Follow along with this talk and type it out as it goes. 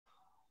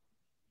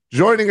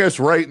Joining us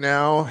right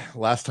now,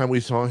 last time we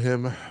saw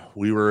him,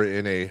 we were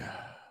in a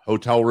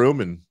hotel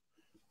room and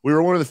we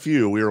were one of the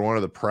few, we were one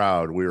of the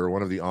proud, we were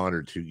one of the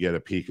honored to get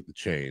a peek at the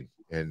chain.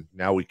 And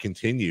now we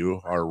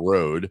continue our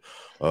road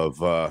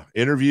of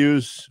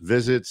interviews,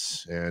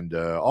 visits, and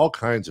all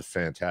kinds of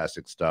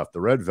fantastic stuff.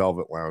 The Red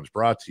Velvet Lounge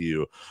brought to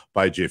you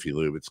by Jiffy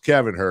Lube. It's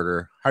Kevin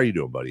Huerter. How are you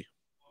doing, buddy?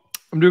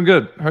 I'm doing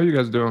good. How are you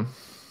guys doing?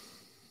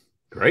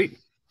 Great.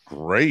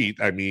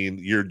 I mean,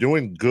 you're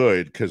doing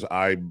good because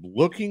I'm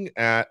looking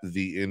at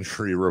the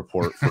injury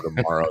report for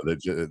tomorrow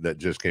that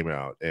just came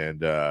out, and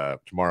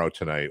tomorrow,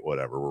 tonight,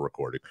 whatever we're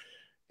recording,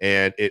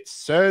 and it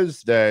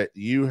says that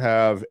you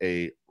have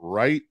a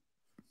right.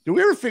 Do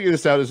we ever figure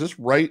this out? Is this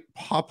right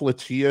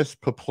popliteus?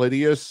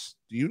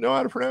 Do you know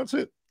how to pronounce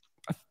it?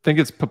 I think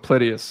it's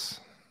popliteus.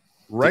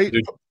 Right.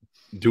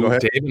 Do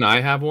Dave and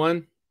I have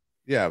one?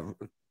 Yeah.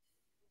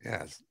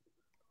 Yes.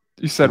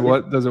 You said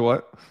what? Does it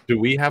what? Do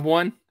we have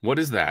one? What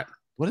is that?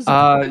 What is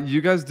that?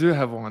 You guys do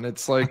have one.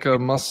 It's like a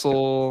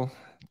muscle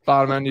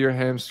bottom end of your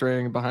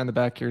hamstring, behind the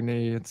back of your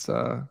knee. It's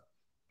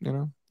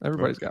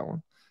everybody's got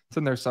one. It's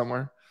in there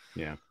somewhere.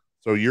 Yeah.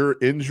 So you're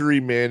injury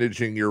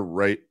managing your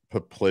right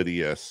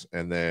popliteus,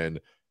 and then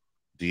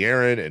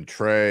De'Aaron and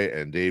Trey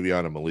and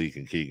Davion and Malik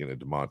and Keegan and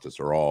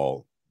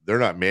DeMontis they're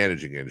not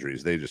managing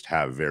injuries. They just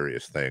have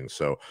various things.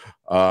 So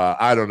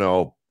I don't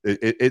know.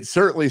 It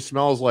certainly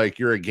smells like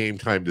you're a game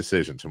time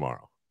decision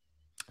tomorrow.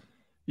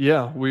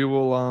 Yeah, we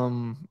will.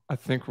 I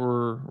think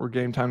we're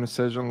game time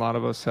decision. A lot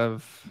of us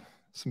have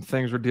some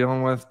things we're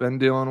been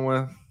dealing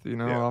with,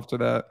 after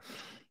that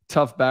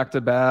tough back to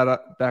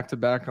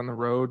back on the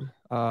road.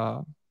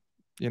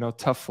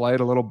 Tough flight,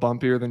 a little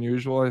bumpier than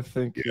usual. I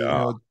think,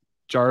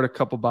 jarred a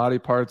couple body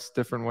parts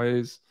different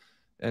ways.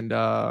 And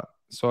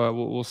so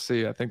we'll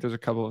see. I think there's a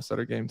couple of us that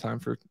are game time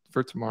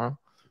for tomorrow.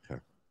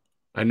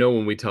 I know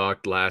when we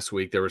talked last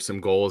week, there were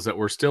some goals that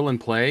were still in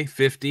play.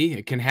 50,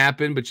 it can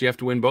happen, but you have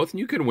to win both, and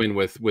you can win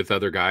with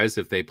other guys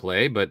if they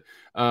play. But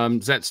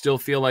does that still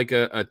feel like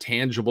a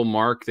tangible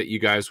mark that you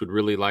guys would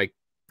really like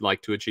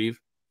to achieve?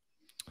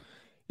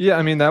 Yeah,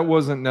 I mean, that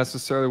wasn't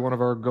necessarily one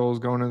of our goals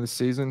going into the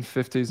season.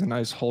 50 is a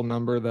nice whole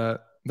number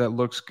that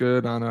looks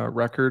good on a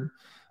record.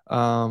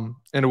 And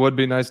it would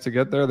be nice to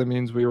get there. That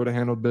means we would have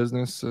handled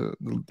business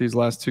these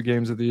last 2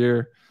 games of the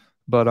year.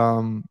 But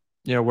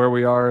where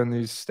we are in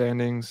these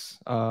standings,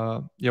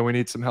 we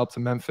need some help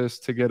to Memphis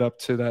to get up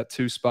to that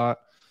 2 spot.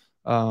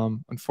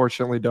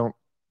 Unfortunately, don't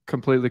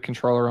completely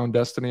control our own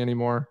destiny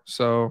anymore.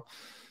 So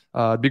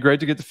it'd be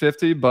great to get to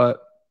 50, but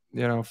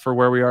for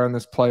where we are in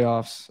this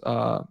playoffs,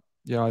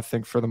 I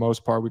think for the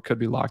most part we could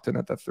be locked in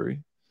at that 3.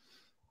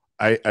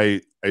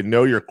 I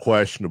know you're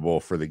questionable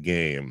for the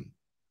game.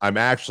 I'm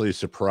actually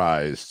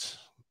surprised,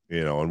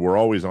 and we're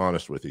always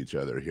honest with each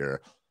other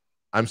here.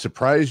 I'm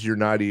surprised you're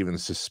not even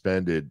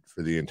suspended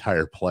for the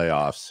entire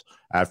playoffs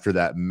after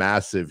that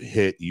massive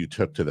hit you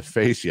took to the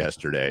face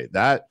yesterday.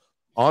 That,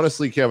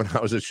 honestly, Kevin, I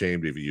was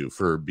ashamed of you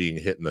for being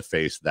hit in the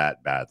face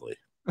that badly.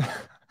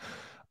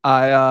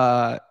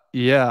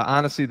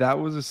 Honestly, that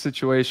was a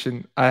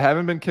situation. I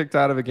haven't been kicked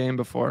out of a game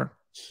before.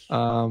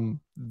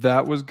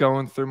 That was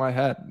going through my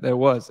head. It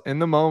was in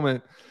the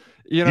moment.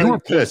 You were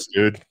pissed,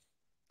 dude.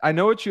 I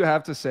know what you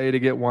have to say to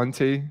get 1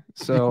 T,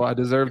 so I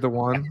deserve the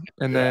 1,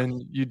 and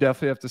then you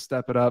definitely have to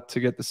step it up to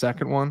get the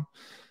second one.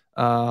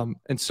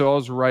 And so I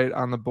was right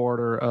on the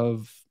border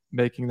of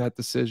making that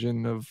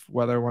decision of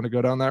whether I want to go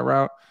down that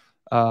route,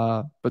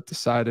 but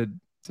decided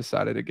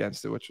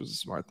against it, which was a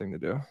smart thing to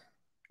do.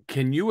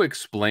 Can you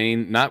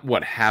explain not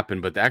what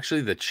happened, but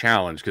actually the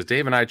challenge? Because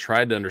Dave and I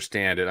tried to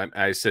understand it.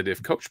 I said,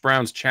 if Coach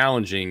Brown's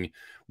challenging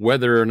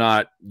whether or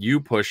not you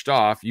pushed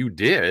off, you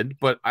did,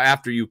 but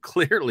after you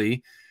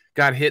clearly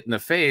got hit in the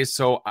face.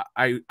 So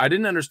I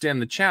didn't understand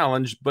the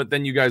challenge, but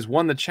then you guys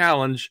won the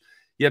challenge,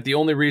 yet the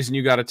only reason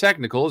you got a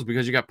technical is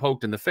because you got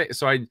poked in the face.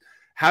 So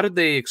how did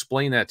they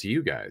explain that to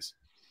you guys?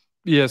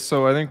 Yeah,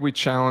 so I think we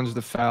challenged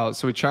the foul.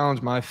 So we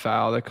challenged my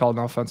foul. They called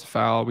an offensive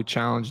foul. We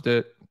challenged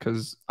it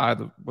because I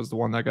was the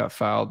one that got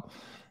fouled.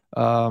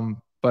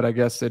 But I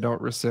guess they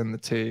don't rescind the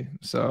T.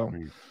 So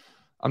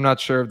I'm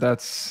not sure if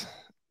that's –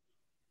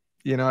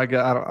 I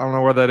don't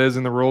know where that is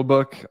in the rule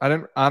book. I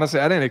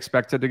didn't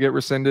expect it to get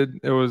rescinded.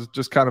 It was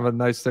just kind of a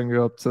nice thing to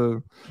go up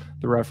to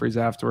the referees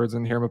afterwards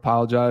and hear him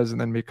apologize, and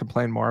then me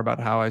complain more about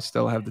how I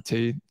still have the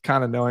T,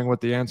 kind of knowing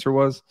what the answer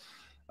was.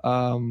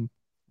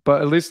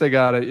 But at least they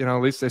got it.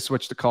 At least they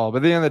switched the call. But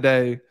at the end of the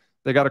day,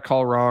 they got a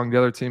call wrong. The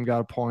other team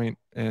got a point,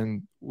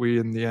 and we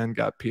in the end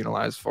got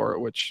penalized for it,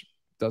 which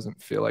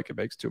doesn't feel like it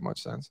makes too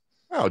much sense.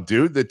 Oh,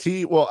 dude, the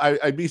T. Well,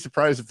 I'd be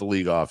surprised if the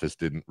league office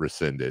didn't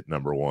rescind it.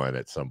 Number one,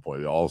 at some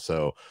point.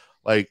 Also,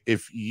 like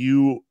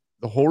the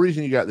whole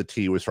reason you got the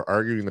T was for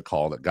arguing the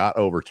call that got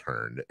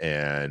overturned,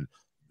 and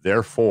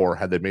therefore,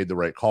 had they made the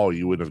right call,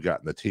 you wouldn't have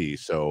gotten the T.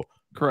 So,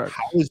 correct.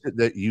 How is it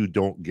that you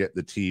don't get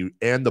the T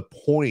and the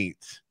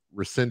point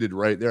rescinded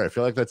right there? I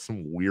feel like that's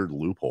some weird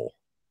loophole.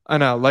 I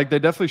know, like they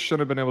definitely should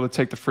have been able to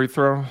take the free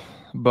throw,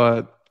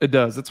 but it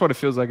does. That's what it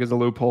feels like, is a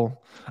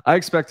loophole. I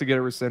expect to get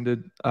it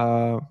rescinded,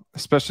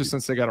 especially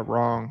since they got it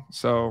wrong.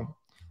 So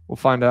we'll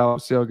find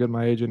out. See how good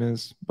my agent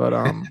is, but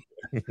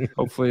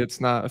hopefully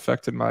it's not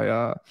affected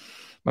my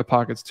my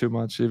pockets too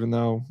much. Even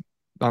though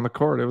on the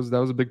court, that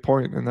was a big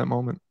point in that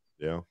moment.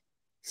 Yeah.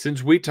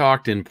 Since we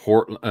talked in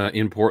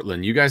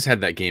Portland, you guys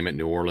had that game at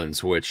New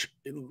Orleans, which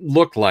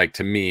looked like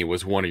to me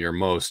was one of your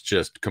most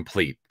just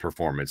complete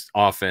performance,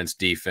 offense,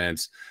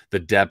 defense, the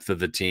depth of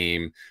the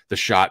team, the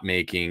shot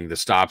making, the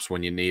stops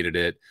when you needed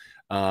it.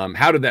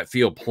 How did that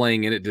feel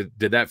playing in it?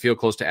 Did that feel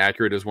close to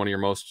accurate as one of your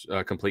most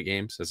complete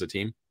games as a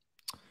team?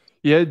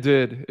 Yeah, it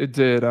did. It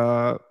did.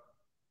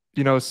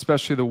 You know,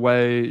 especially the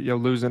way, you know,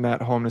 losing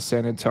at home to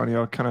San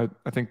Antonio kind of,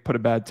 I think, put a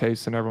bad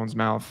taste in everyone's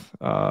mouth.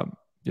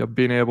 You know,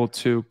 being able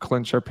to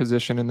clinch our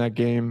position in that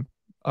game,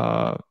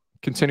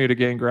 continue to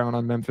gain ground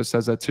on Memphis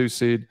as that 2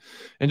 seed,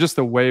 and just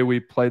the way we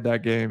played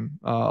that game.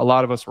 A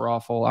lot of us were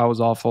awful. I was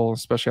awful,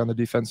 especially on the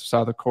defensive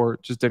side of the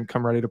court. Just didn't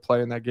come ready to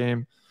play in that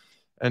game.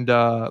 And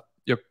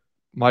you know,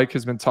 Mike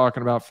has been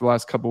talking about for the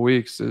last couple of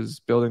weeks is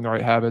building the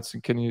right habits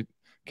and can you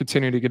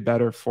continue to get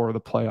better for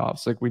the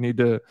playoffs. Like we need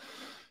to,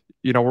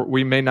 you know,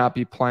 we may not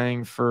be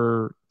playing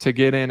to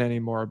get in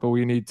anymore, but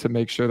we need to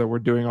make sure that we're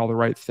doing all the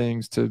right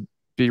things to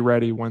be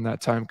ready when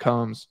that time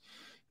comes.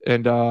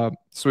 And so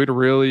we had a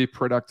really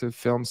productive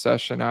film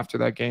session after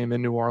that game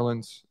in New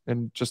Orleans.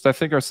 And just, I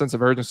think our sense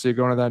of urgency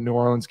going to that New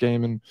Orleans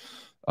game and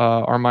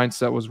our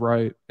mindset was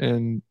right.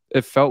 And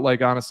it felt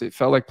like, honestly, it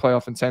felt like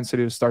playoff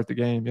intensity to start the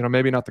game. You know,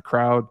 maybe not the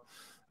crowd.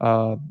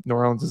 New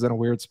Orleans is in a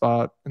weird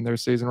spot in their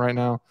season right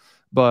now.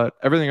 But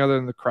everything other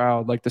than the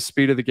crowd, like the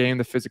speed of the game,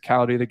 the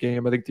physicality of the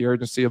game, I think the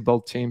urgency of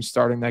both teams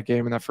starting that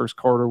game in that first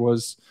quarter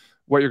was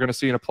what you're going to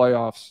see in a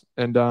playoffs.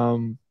 And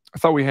I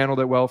thought we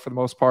handled it well for the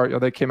most part. You know,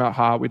 they came out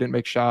hot. We didn't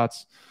make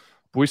shots,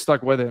 but we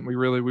stuck with it. And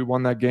we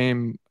won that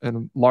game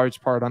in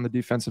large part on the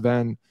defensive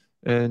end.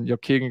 And, you know,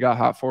 Keegan got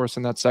hot for us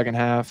in that second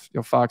half. You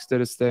know, Fox did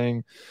his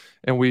thing.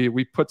 And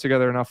we put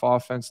together enough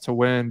offense to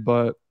win.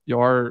 But, you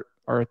know,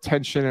 our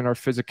attention and our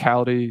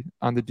physicality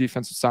on the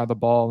defensive side of the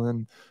ball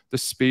and the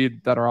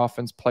speed that our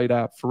offense played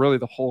at for really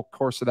the whole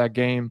course of that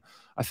game,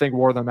 I think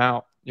wore them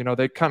out. You know,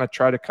 they kind of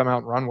tried to come out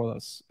and run with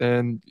us.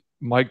 And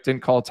Mike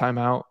didn't call a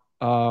timeout.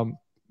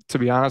 To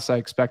be honest, I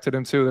expected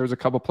him to. There was a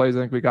couple plays, I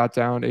think we got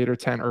down 8 or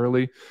 10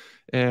 early,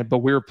 but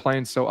we were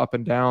playing so up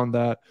and down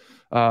that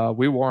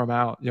we wore them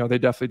out. You know, they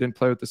definitely didn't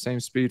play with the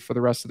same speed for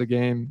the rest of the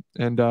game,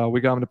 and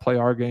we got them to play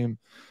our game.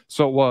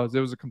 So it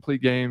was a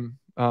complete game.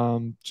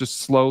 Just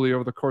slowly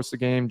over the course of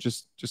the game,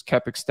 just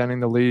kept extending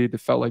the lead. It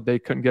felt like they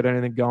couldn't get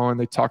anything going.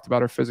 They talked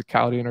about our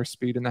physicality and our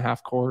speed in the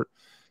half court.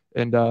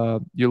 And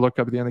you look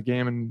up at the end of the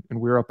game and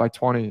we were up by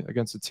 20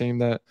 against a team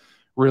that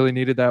really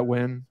needed that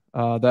win,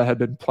 that had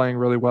been playing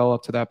really well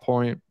up to that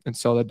point. And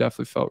so that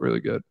definitely felt really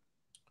good.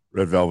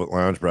 Red Velvet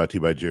Lounge brought to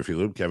you by Jiffy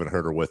Lube. Kevin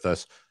Huerter with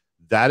us.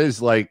 That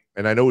is like,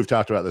 and I know we've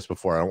talked about this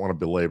before. I don't want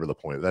to belabor the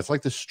point. That's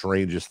like the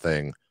strangest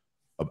thing.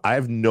 I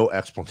have no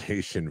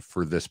explanation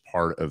for this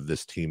part of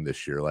this team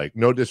this year. Like,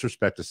 no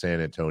disrespect to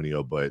San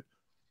Antonio, but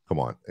come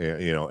on,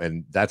 you know,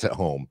 and that's at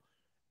home.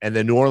 And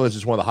then New Orleans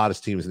is one of the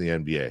hottest teams in the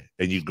NBA.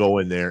 And you go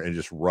in there and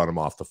just run them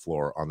off the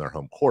floor on their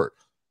home court.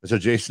 And so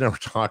Jason and I were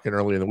talking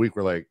early in the week.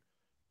 We're like,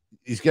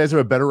 these guys have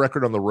a better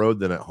record on the road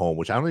than at home,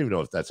 which I don't even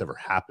know if that's ever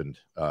happened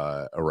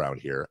around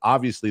here.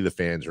 Obviously, the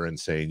fans are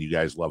insane. You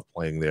guys love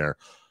playing there.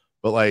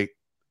 But, like,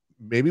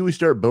 maybe we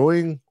start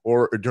booing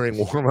or during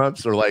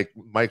warm-ups, or, like,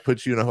 Mike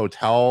puts you in a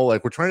hotel.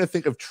 Like, we're trying to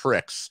think of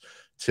tricks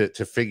to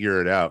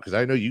figure it out, because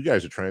I know you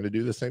guys are trying to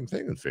do the same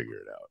thing and figure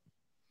it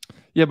out.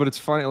 Yeah, but it's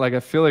funny. Like, I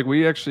feel like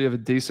we actually have a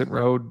decent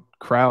road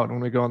crowd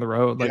when we go on the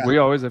road. Like, we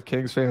always have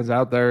Kings fans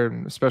out there,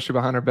 and especially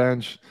behind our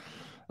bench.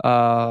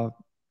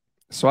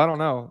 So I don't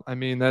know. I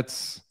mean, I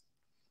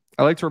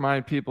like to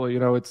remind people, you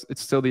know, it's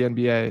still the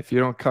NBA. If you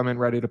don't come in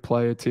ready to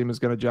play, a team is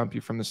going to jump you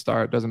from the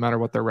start. It doesn't matter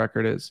what their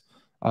record is.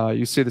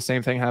 You see the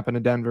same thing happen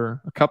in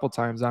Denver a couple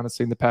times,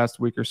 honestly, in the past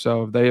week or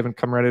so. They haven't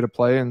come ready to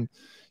play, and you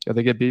know,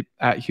 they get beat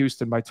at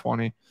Houston by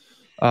 20.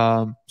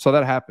 So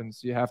that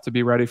happens. You have to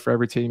be ready for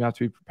every team. You have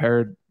to be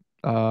prepared.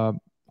 I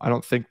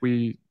don't think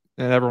and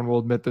everyone will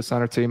admit this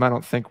on our team, I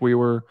don't think we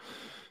were,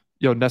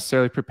 you know,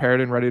 necessarily prepared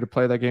and ready to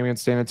play that game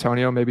against San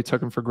Antonio. Maybe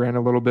took them for granted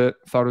a little bit.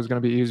 Thought it was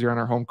going to be easier on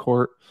our home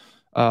court.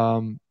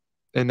 And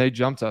they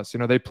jumped us. You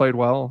know, they played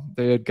well.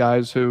 They had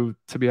guys who,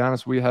 to be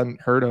honest, we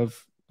hadn't heard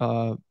of,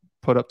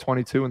 put up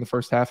 22 in the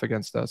first half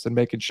against us and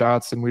making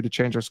shots. And we had to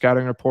change our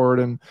scouting report,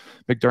 and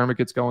McDermott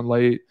gets going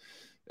late.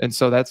 And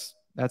so that's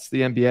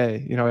the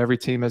NBA. You know, every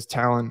team has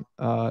talent.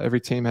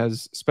 Every team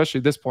has, especially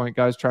at this point,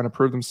 guys trying to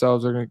prove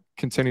themselves. They're going to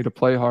continue to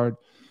play hard.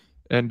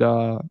 And,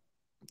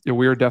 you know,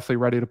 we were definitely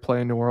ready to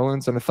play in New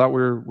Orleans, and I thought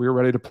we were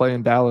ready to play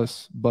in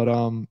Dallas. But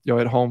you know,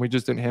 at home we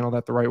just didn't handle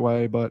that the right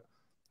way. But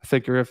I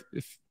think if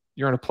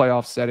you're in a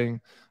playoff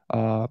setting,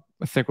 I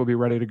think we'll be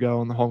ready to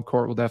go, and the home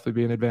court will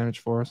definitely be an advantage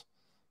for us.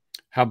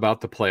 How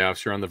about the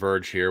playoffs? You're on the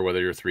verge here,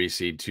 whether you're 3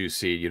 seed, 2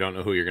 seed. You don't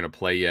know who you're going to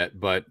play yet,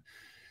 but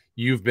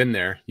you've been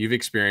there. You've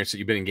experienced it.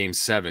 You've been in game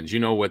 7s. You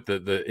know what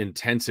the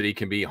intensity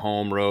can be,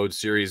 home, road,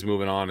 series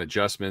moving on,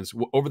 adjustments.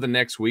 Over the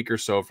next week or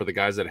so, for the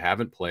guys that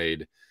haven't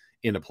played,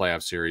 in a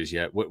playoff series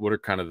yet. What are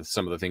kind of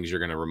some of the things you're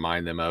going to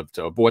remind them of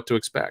what to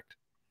expect?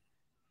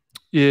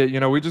 Yeah, you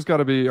know, we just got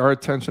to be, our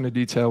attention to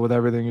detail with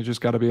everything. You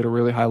just got to be at a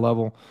really high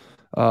level.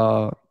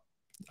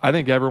 I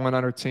think everyone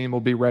on our team will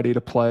be ready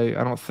to play.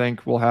 I don't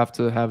think we'll have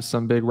to have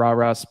some big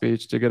rah-rah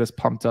speech to get us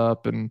pumped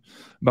up and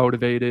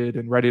motivated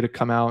and ready to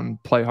come out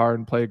and play hard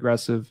and play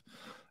aggressive.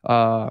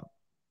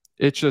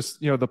 It's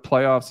just, you know, the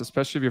playoffs,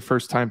 especially if you're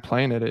first time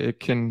playing it, it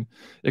can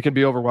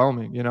be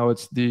overwhelming. You know,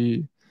 it's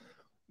the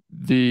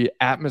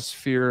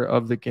atmosphere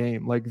of the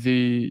game. Like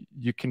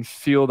you can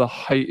feel the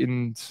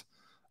heightened,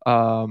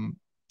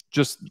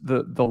 just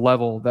the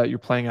level that you're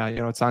playing at.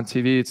 You know, it's on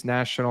TV, it's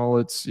national,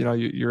 it's, you know,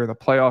 you're in the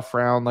playoff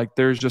round. Like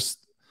there's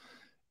just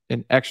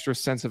an extra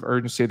sense of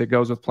urgency that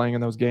goes with playing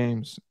in those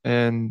games.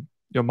 And,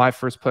 you know, my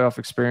first playoff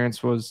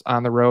experience was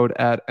on the road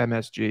at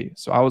MSG.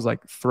 So I was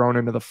like thrown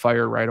into the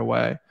fire right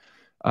away.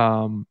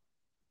 And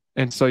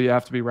so you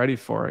have to be ready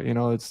for it. You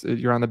know,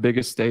 you're on the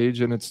biggest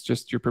stage, and it's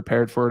just, you're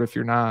prepared for it if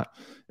you're not.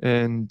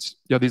 And,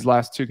 you know, these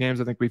last 2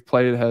 games I think we've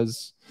played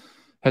has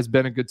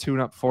been a good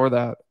tune-up for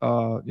that.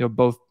 You know,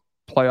 both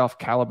playoff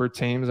caliber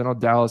teams. I know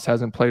Dallas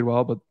hasn't played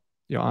well, but,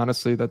 you know,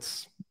 honestly,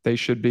 they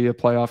should be a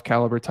playoff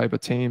caliber type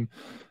of team.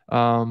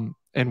 And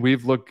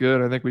we've looked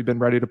good. I think we've been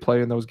ready to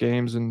play in those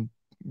games and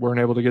weren't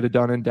able to get it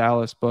done in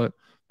Dallas, but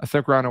I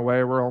think we're on our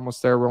way. We're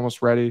almost there. We're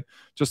almost ready.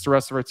 Just the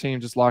rest of our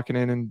team just locking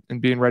in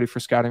and being ready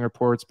for scouting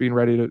reports, being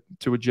ready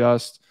to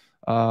adjust.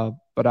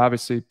 But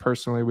obviously,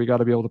 personally, we got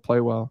to be able to play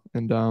well.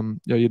 And you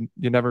know,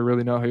 you never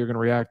really know how you're going to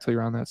react till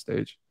you're on that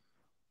stage.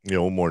 You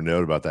know, one more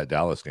note about that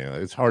Dallas game.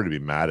 It's hard to be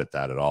mad at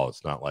that at all.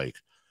 It's not like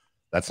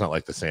that's not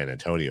like the San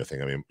Antonio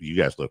thing. I mean, you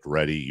guys looked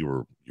ready.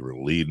 You were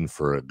leading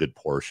for a good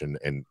portion.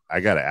 And I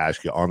got to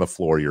ask you, on the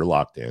floor, you're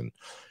locked in.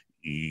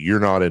 You're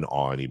not in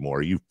awe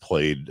anymore. You've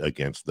played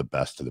against the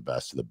best of the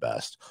best of the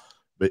best.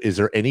 But is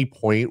there any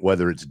point,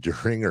 whether it's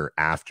during or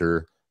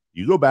after,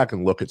 you go back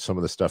and look at some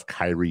of the stuff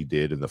Kyrie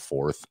did in the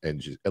fourth and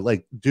just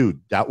like,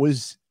 dude, that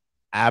was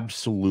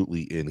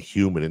absolutely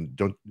inhuman. And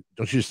don't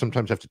you just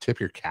sometimes have to tip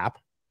your cap?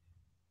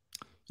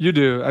 You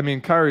do. I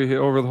mean, Kyrie,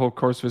 over the whole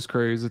course of his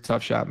career, he's a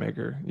tough shot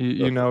maker.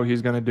 You know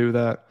he's going to do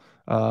that.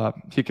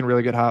 He can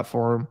really get hot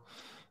for him.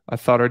 I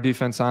thought our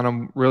defense on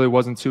him really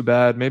wasn't too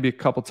bad. Maybe a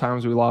couple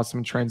times we lost him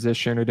in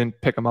transition or didn't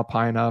pick him up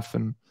high enough,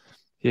 and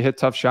he hit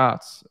tough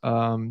shots.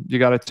 You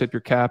got to tip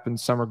your cap in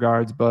some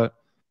regards, but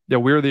yeah,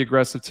 we were the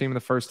aggressive team in the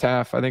first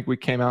half. I think we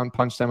came out and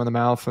punched them in the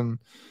mouth, and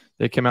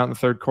they came out in the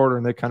third quarter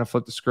and they kind of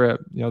flipped the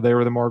script. You know, they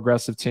were the more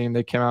aggressive team.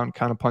 They came out and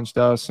kind of punched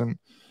us, and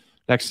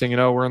next thing you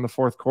know, we're in the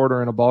fourth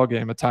quarter in a ball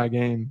game, a tie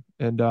game,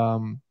 and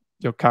you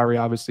know, Kyrie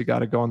obviously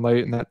got it going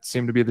late, and that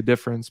seemed to be the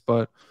difference.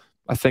 But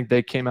I think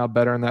they came out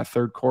better in that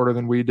third quarter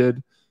than we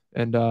did.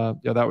 And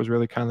yeah, that was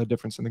really kind of the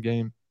difference in the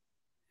game.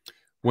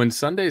 When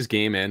Sunday's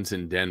game ends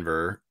in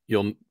Denver,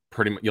 you'll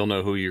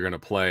know who you're going to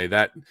play.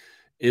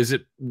 Is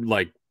it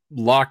like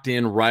locked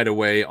in right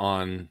away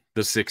on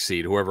the 6th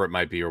seed, whoever it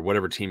might be, or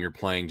whatever team you're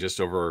playing, just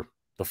over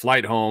the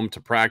flight home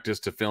to practice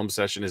to film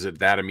session? Is it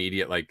that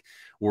immediate? Like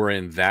we're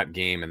in that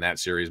game and that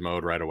series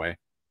mode right away?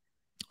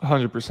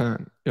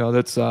 100%. You know,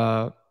 that's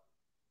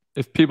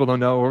if people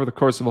don't know, over the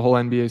course of a whole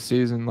NBA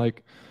season,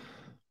 like,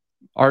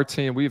 our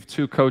team, we have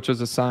 2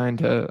 coaches assigned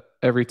to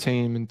every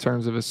team in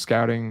terms of a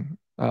scouting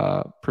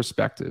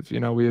perspective.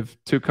 You know, we have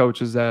 2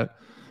 coaches that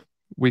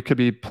we could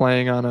be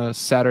playing on a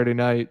Saturday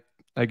night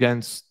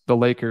against the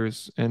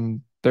Lakers,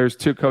 and there's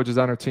 2 coaches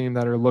on our team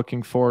that are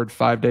looking forward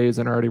 5 days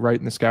and are already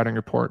writing the scouting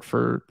report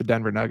for the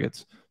Denver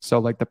Nuggets. So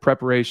like the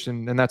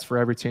preparation, and that's for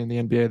every team in the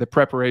NBA, the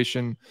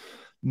preparation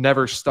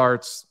never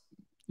starts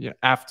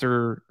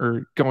after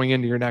or going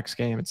into your next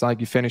game. It's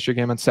like you finish your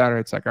game on Saturday.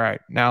 It's like, all right,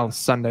 now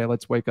Sunday,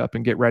 let's wake up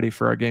and get ready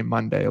for our game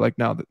Monday. Like,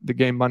 no, the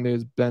game Monday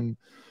has been,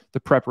 the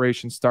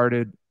preparation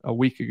started a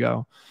week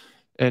ago.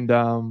 And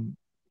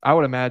I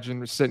would imagine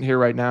we're sitting here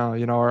right now,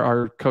 you know,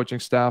 our coaching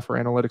staff, our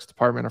analytics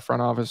department, our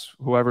front office,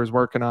 whoever is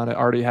working on it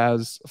already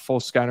has a full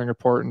scouting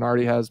report and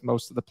already has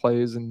most of the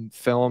plays and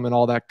film and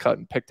all that cut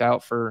and picked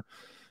out for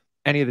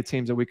any of the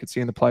teams that we could see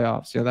in the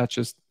playoffs. You know, that's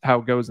just how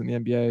it goes in the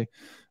NBA.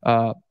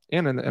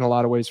 And in a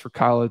lot of ways for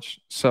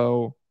college.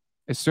 So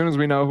as soon as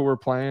we know who we're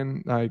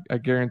playing, I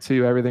guarantee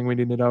you everything we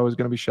need to know is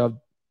going to be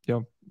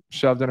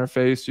shoved in our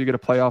face. You get a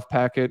playoff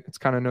packet. It's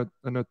kind of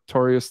a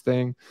notorious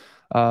thing,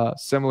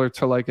 similar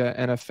to like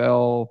an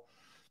NFL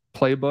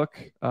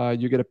playbook.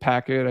 You get a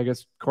packet. I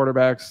guess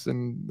quarterbacks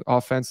and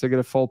offense, they get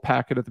a full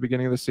packet at the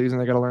beginning of the season.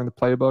 They got to learn the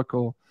playbook.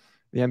 Well,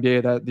 the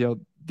NBA, that, you know,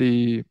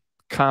 the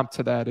comp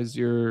to that is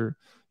your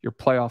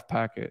playoff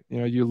packet. You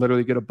know, you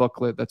literally get a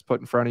booklet that's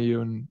put in front of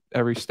you, and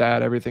every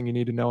stat, everything you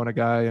need to know on a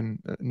guy and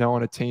know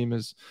on a team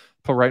is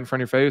put right in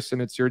front of your face, and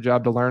it's your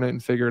job to learn it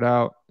and figure it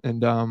out.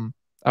 And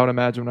I would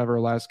imagine whenever our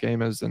last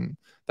game is, and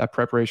that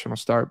preparation will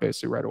start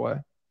basically right away.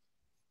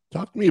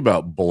 Talk to me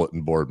about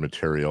bulletin board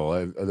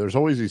material. There's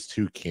always these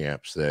 2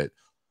 camps that,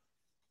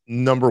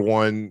 number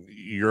one,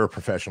 you're a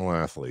professional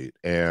athlete,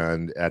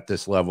 and at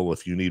this level,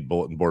 if you need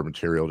bulletin board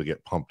material to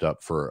get pumped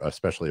up for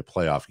especially a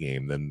playoff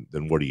game, then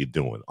what are you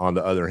doing? On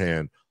the other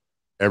hand,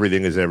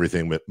 everything is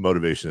everything, but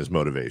motivation is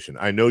motivation.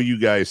 I know you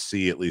guys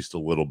see at least a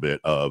little bit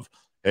of,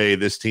 hey,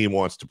 this team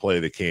wants to play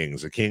the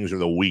Kings. The Kings are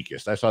the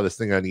weakest. I saw this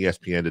thing on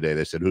ESPN today.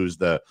 They said, who's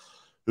the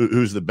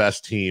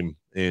best team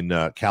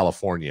in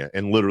California?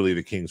 And literally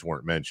the Kings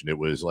weren't mentioned. It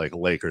was like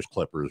Lakers,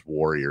 Clippers,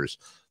 Warriors.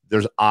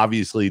 There's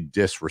obviously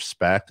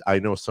disrespect. I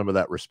know some of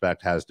that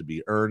respect has to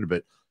be earned,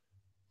 but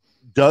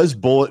does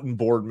bulletin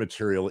board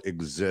material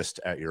exist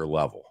at your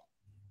level?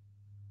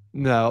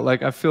 No,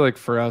 like I feel like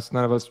for us,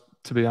 none of us,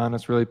 to be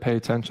honest, really pay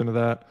attention to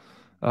that.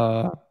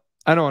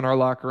 I know in our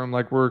locker room,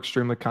 like we're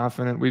extremely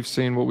confident. We've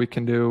seen what we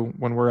can do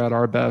when we're at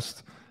our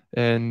best.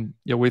 And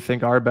we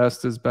think our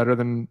best is better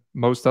than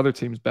most other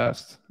teams'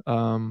 best.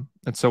 And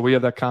so we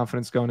have that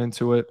confidence going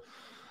into it.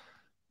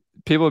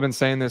 People have been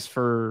saying this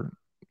for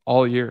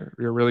all year.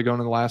 We're really going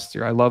into last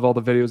year. I love all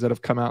the videos that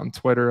have come out on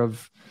Twitter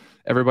of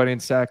everybody in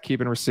SAC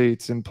keeping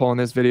receipts and pulling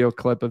this video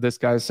clip of this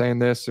guy saying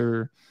this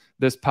or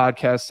this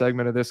podcast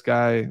segment of this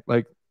guy.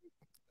 Like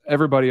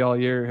everybody all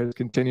year has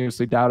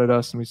continuously doubted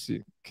us, and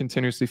we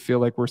continuously feel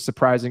like we're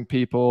surprising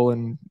people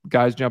and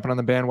guys jumping on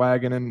the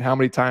bandwagon. And how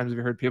many times have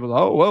you heard people,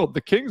 oh, well,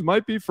 the Kings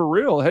might be for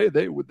real. Hey,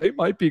 they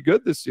might be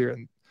good this year.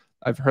 And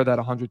I've heard that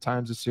 100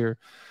 times this year.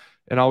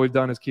 And all we've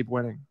done is keep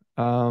winning.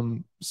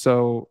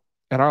 So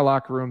in our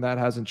locker room, that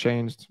hasn't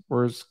changed.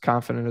 We're as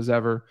confident as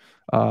ever,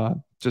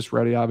 just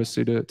ready,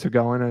 obviously, to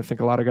go in. And I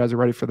think a lot of guys are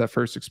ready for that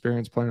first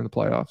experience playing in the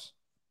playoffs.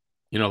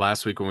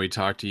 Last week when we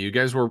talked to you,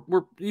 guys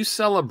you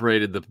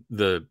celebrated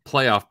the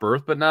playoff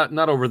berth, but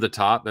not over the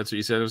top. That's what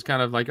you said. It was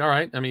kind of like, all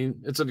right, I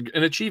mean, it's an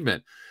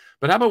achievement.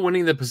 But how about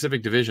winning the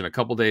Pacific Division a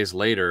couple days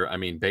later? I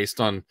mean, based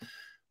on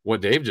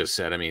what Dave just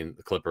said, I mean,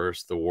 the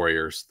Clippers, the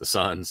Warriors, the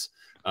Suns,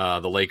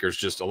 the Lakers,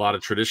 just a lot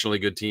of traditionally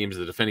good teams,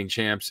 the defending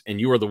champs, and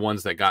you are the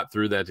ones that got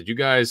through that. Did you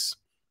guys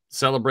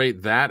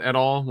celebrate that at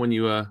all when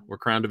you were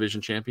Crown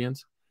Division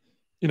champions?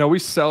 We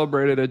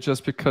celebrated it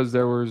just because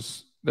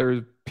there's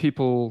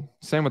people,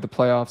 same with the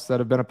playoffs, that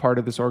have been a part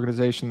of this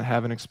organization that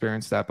haven't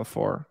experienced that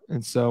before.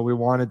 And so we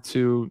wanted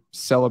to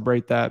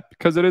celebrate that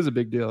because it is a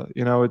big deal.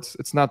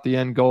 It's not the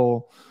end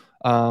goal,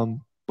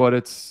 but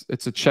it's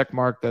a check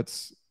mark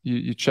that's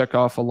you check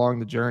off along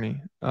the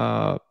journey.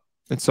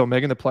 And so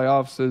making the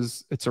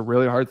playoffs it's a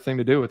really hard thing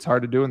to do. It's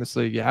hard to do in this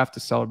league. You have to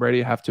celebrate it.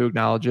 You have to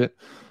acknowledge it.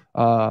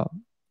 We're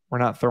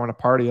not throwing a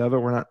party of it.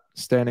 We're not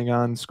standing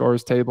on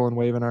scorer's table and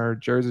waving our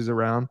jerseys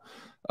around.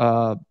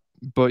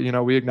 But,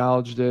 we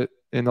acknowledged it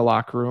in the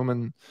locker room.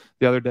 And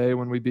the other day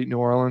when we beat New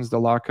Orleans, the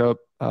lockup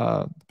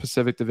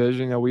Pacific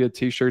Division, we had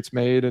T-shirts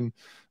made and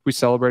we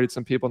celebrated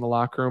some people in the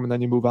locker room, and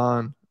then you move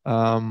on.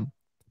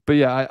 But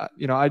yeah,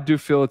 I do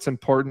feel it's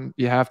important.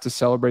 You have to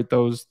celebrate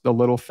the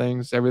little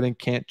things. Everything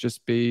can't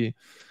just be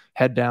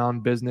head down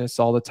business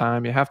all the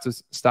time. You have to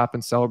stop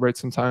and celebrate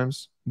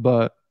sometimes.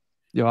 But,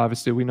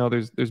 obviously we know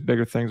there's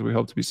bigger things we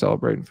hope to be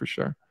celebrating for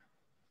sure.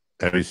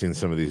 Have you seen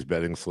some of these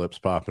betting slips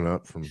popping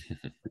up from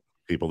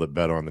people that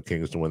bet on the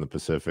Kings to win the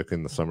Pacific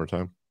in the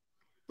summertime?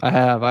 I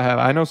have.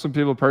 I know some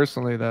people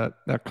personally that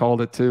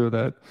called it too,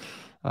 that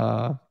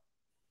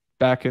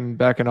back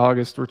in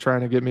August were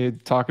trying to get me to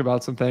talk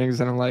about some things,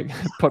 and I'm like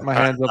put my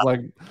hands up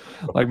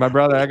like my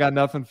brother, I got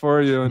nothing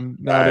for you. And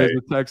nowadays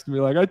they text me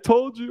like, I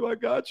told you, I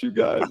got you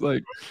guys.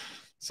 Like,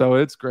 so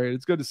it's great.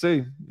 It's good to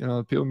see,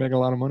 people make a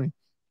lot of money.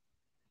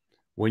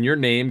 When your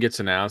name gets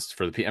announced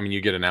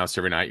you get announced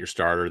every night, your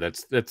starter,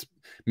 that's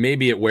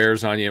maybe it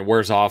wears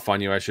off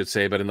on you, I should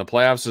say. But in the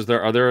playoffs,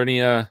 are there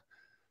any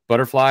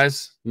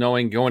butterflies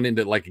going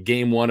into like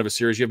game one of a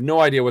series? You have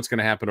no idea what's going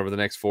to happen over the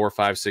next 4,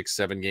 5, 6,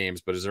 7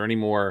 games, but is there any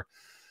more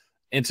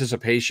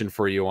anticipation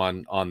for you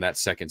on that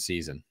second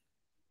season?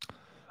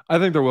 I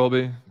think there will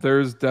be.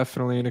 There's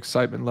definitely an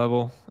excitement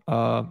level,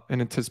 an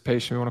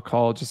anticipation, we want to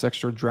call it, just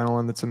extra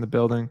adrenaline that's in the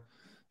building.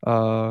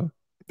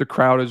 The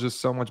crowd is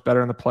just so much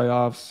better in the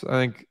playoffs. I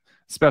think,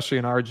 especially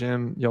in our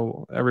gym,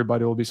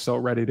 everybody will be so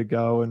ready to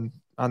go and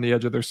on the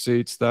edge of their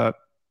seats that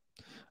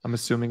I'm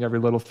assuming every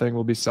little thing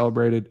will be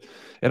celebrated.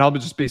 And I'll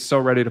just be so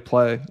ready to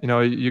play.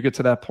 You get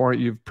to that point,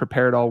 you've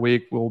prepared all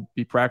week. We'll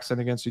be practicing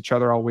against each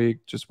other all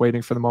week, just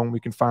waiting for the moment we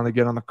can finally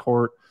get on the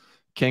court.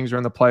 Kings are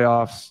in the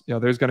playoffs.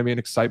 There's going to be an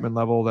excitement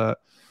level that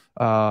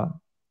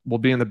will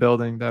be in the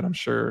building that I'm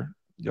sure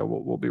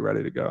we'll be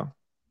ready to go.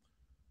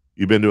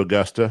 You been to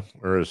Augusta,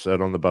 or is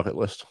that on the bucket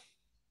list?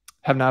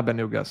 Have not been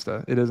to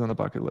Augusta. It is on the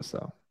bucket list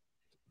though.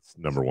 It's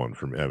number one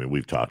for me. I mean,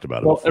 we've talked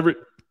about it. Well,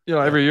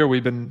 every year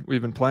we've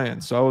been playing.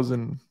 So I was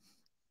in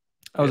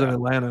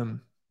Atlanta, and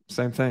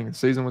same thing. The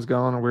season was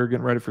going and we were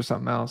getting ready for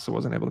something else, so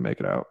wasn't able to make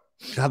it out.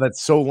 God,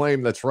 that's so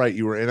lame. That's right.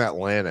 You were in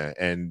Atlanta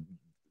and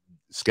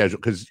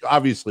scheduled, because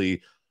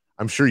obviously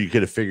I'm sure you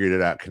could have figured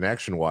it out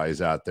connection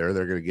wise out there.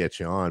 They're going to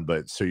get you on,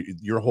 but so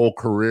your whole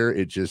career,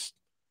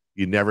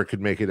 you never could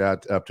make it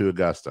out up to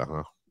Augusta,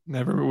 huh?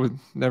 Never was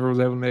able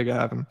to make it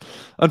happen.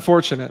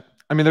 Unfortunate.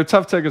 I mean, they're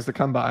tough tickets to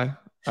come by,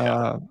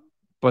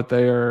 but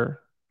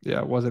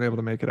wasn't able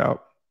to make it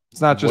out.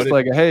 It's not just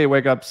hey,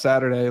 wake up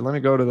Saturday, let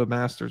me go to the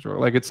Masters. Or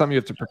like, it's something you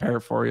have to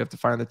prepare for. You have to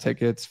find the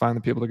tickets, find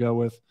the people to go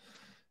with,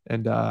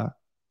 and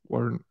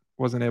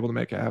wasn't able to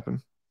make it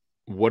happen.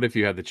 What if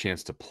you had the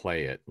chance to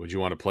play it? Would you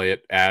want to play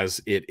it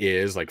as it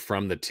is, like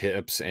from the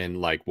tips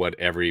and like what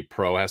every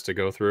pro has to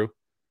go through?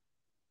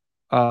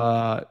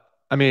 I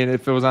mean,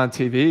 if it was on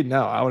TV,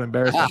 no, I would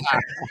embarrass them.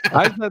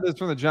 I said this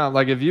from the jump.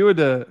 Like, if you would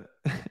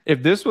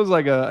if this was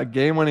like a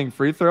game-winning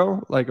free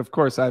throw, like, of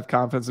course, I have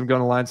confidence in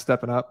going to line,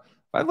 stepping up. If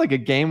I had like a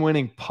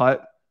game-winning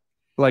putt,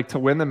 like to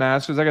win the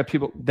Masters, I got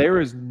people. There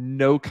is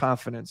no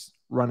confidence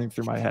running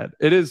through my head.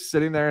 It is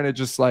sitting there, and it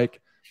just like,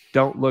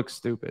 don't look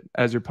stupid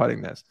as you're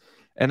putting this.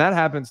 And that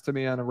happens to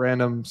me on a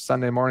random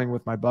Sunday morning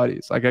with my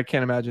buddies. Like, I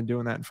can't imagine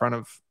doing that in front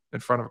of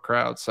a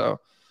crowd. So,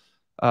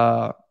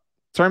 in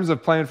terms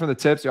of playing from the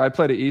tips, I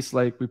played at East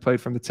Lake. We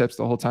played from the tips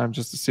the whole time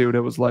just to see what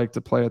it was like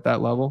to play at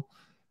that level.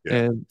 Yeah.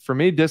 And for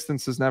me,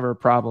 distance is never a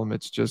problem.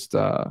 It's just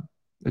the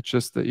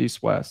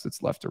east-west.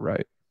 It's left to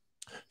right.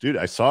 Dude,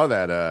 I saw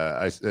that.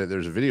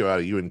 There's a video out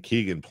of you and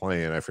Keegan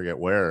playing. I forget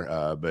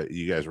where, but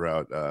you guys were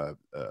out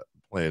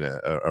playing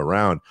a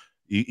round.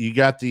 You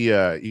got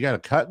a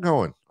cut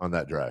going on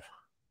that drive.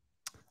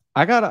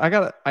 I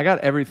got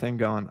everything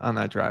going on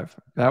that drive.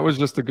 That was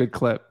just a good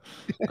clip.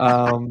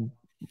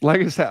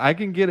 Like I said, I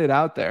can get it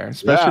out there,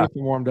 especially if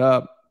I'm warmed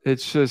up.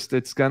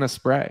 It's gonna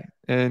spray.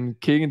 And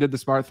Keegan did the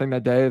smart thing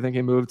that day. I think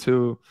he moved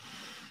to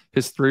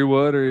his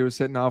 3-wood, or he was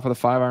hitting off with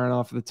a 5-iron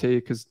off of the tee,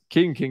 because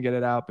Keegan can get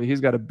it out, but he's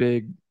got a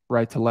big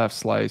right to left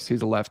slice.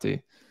 He's a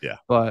lefty. Yeah.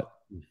 But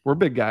we're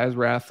big guys.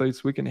 We're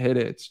athletes. We can hit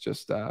it. It's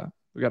just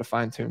we got to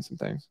fine tune some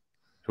things.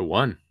 Who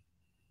won?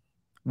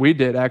 We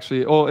did,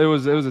 actually. Oh, it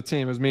was a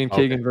team. It was me and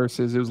Keegan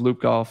versus, it was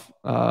Loop Golf.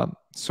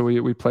 So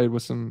we played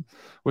with some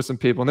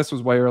people, and this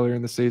was way earlier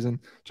in the season.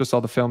 Just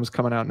all the film is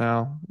coming out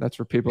now. That's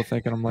for people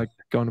thinking I'm like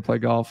going to play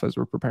golf as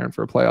we're preparing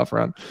for a playoff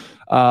run.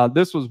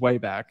 This was way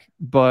back,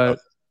 but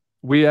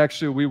we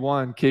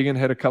won. Keegan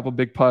hit a couple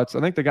big putts.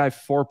 I think the guy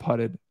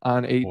 4-putted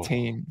on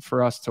 18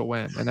 for us to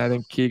win, and I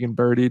think Keegan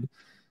birdied,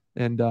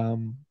 and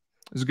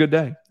it was a good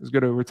day. It was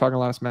good. We were talking a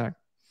lot of smack.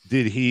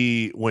 Did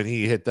he, when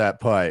he hit that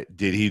putt,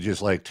 did he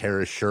just like tear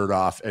his shirt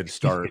off and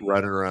start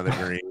running around the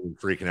green,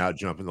 freaking out,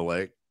 jumping the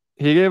lake?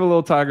 He gave a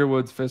little Tiger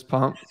Woods fist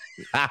pump.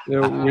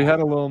 We had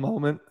a little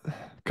moment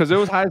because it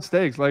was high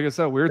stakes. Like I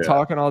said, we were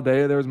talking all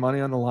day. There was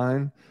money on the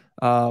line.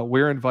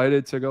 We were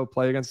invited to go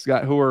play against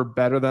guys who were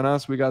better than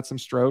us. We got some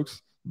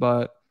strokes,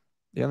 but at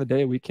the end of the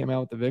day, we came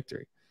out with the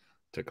victory.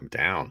 Took him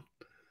down.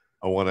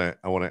 I want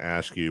to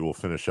ask you, we'll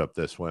finish up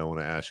this way. I want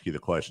to ask you the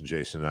question,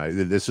 Jason.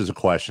 This is a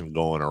question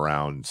going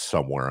around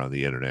somewhere on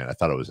the internet. I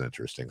thought it was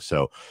interesting.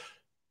 So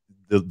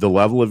the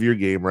level of your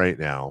game right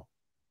now,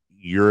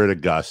 you're at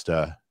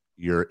Augusta,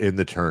 you're in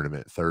the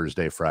tournament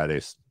Thursday,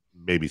 Friday,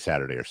 maybe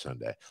Saturday or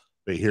Sunday.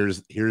 But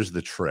here's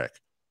the trick.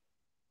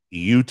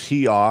 You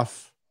tee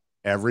off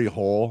every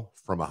hole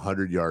from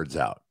 100 yards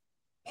out.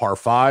 Par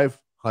 5,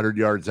 100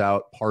 yards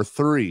out. Par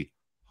 3,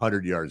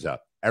 100 yards out.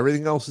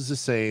 Everything else is the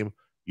same.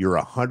 You're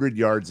 100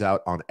 yards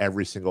out on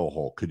every single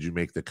hole. Could you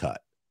make the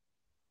cut?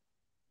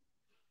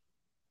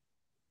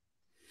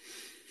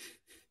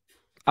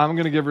 I'm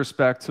going to give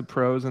respect to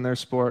pros in their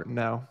sport.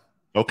 No.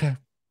 Okay.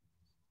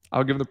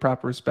 I'll give them the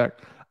proper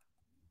respect.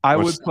 I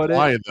would put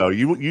it, though.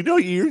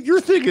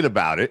 You're thinking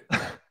about it.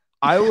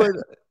 I would.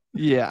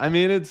 Yeah. I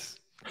mean,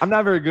 I'm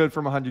not very good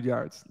from 100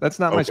 yards. That's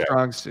not my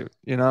strong suit,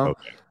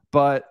 Okay.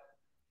 But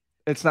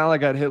it's not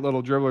like I'd hit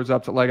little dribblers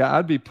up to, like,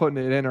 I'd be putting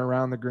it in or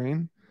around the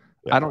green.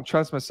 Yeah. I don't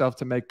trust myself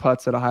to make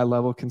putts at a high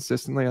level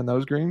consistently on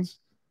those greens.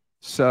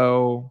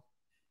 So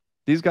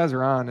these guys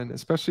are on, and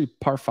especially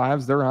par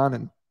 5s, they're on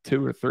in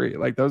 2 or 3.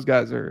 Like, those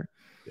guys are.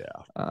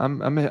 Yeah. I'm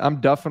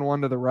duffing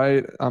one to the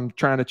right. I'm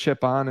trying to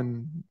chip on,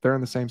 and they're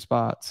in the same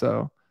spot.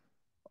 So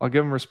I'll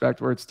give them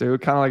respect where it's due.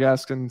 Kind of like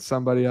asking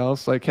somebody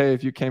else, like, hey,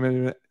 if you came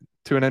into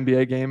an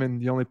NBA game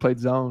and you only played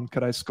zone,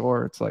 could I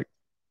score? It's like,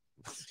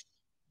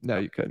 no,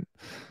 you couldn't.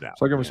 No.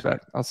 So I'll give them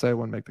respect. I'll say I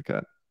wouldn't make the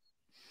cut.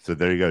 So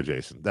there you go,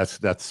 Jason. That's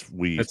a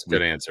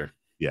good answer.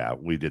 Yeah,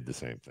 we did the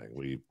same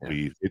thing.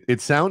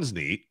 It sounds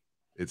neat.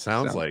 It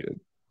sounds like good.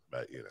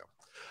 But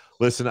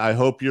listen, I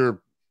hope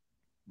your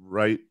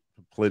right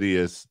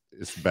Plitius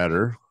is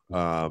better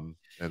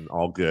and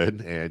all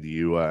good. And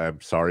I'm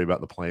sorry about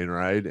the plane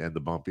ride and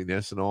the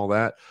bumpiness and all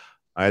that.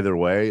 Either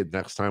way,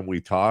 next time we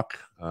talk,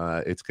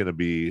 it's going to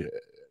be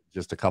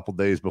just a couple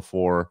days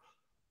before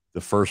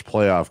the first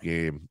playoff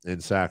game in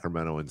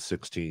Sacramento in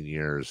 16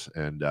 years.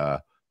 And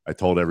I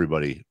told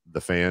everybody,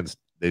 the fans,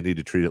 they need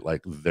to treat it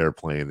like they're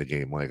playing the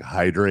game. Like,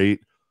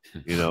 hydrate,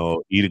 eat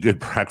a good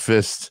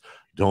breakfast.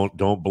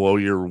 Don't blow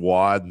your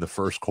wad in the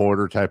first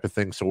quarter type of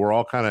thing. So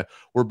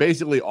we're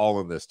basically all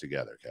in this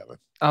together, Kevin.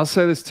 I'll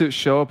say this too: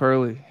 show up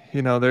early.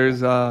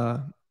 There's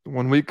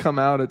when we come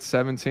out at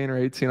 17 or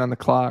 18 on the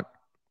clock.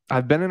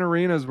 I've been in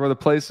arenas where the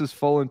place is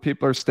full and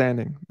people are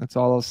standing. That's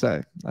all I'll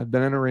say. I've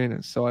been in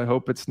arenas, so I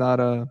hope it's not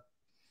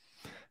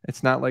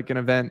like an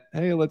event.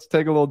 Hey, let's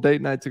take a little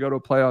date night to go to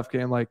a playoff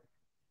game. Like,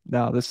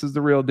 no, this is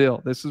the real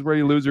deal. This is where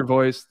you lose your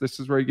voice. This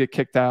is where you get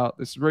kicked out.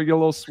 This is where you get a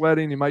little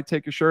sweaty and you might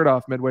take your shirt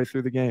off midway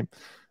through the game.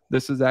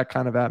 This is that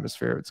kind of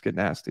atmosphere. It's get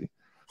nasty.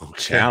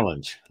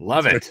 Challenge.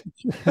 Love it.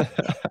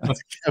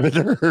 Kevin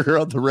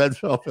Huerter on the Red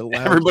Velvet Lounge.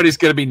 Everybody's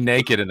going to be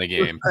naked in the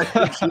game.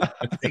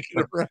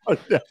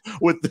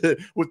 with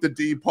the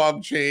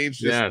D-Pong change.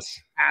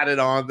 Just added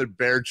on the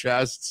bare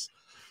chests.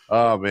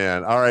 Oh,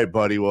 man. All right,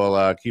 buddy.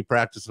 Well, keep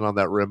practicing on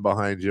that rim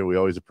behind you. We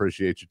always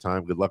appreciate your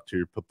time. Good luck to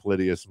your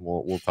Popliteus, and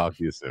we'll talk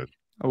to you soon.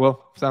 I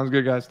will. Sounds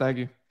good, guys. Thank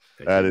you.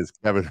 That is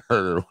Kevin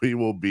Huerter. We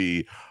will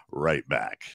be right back.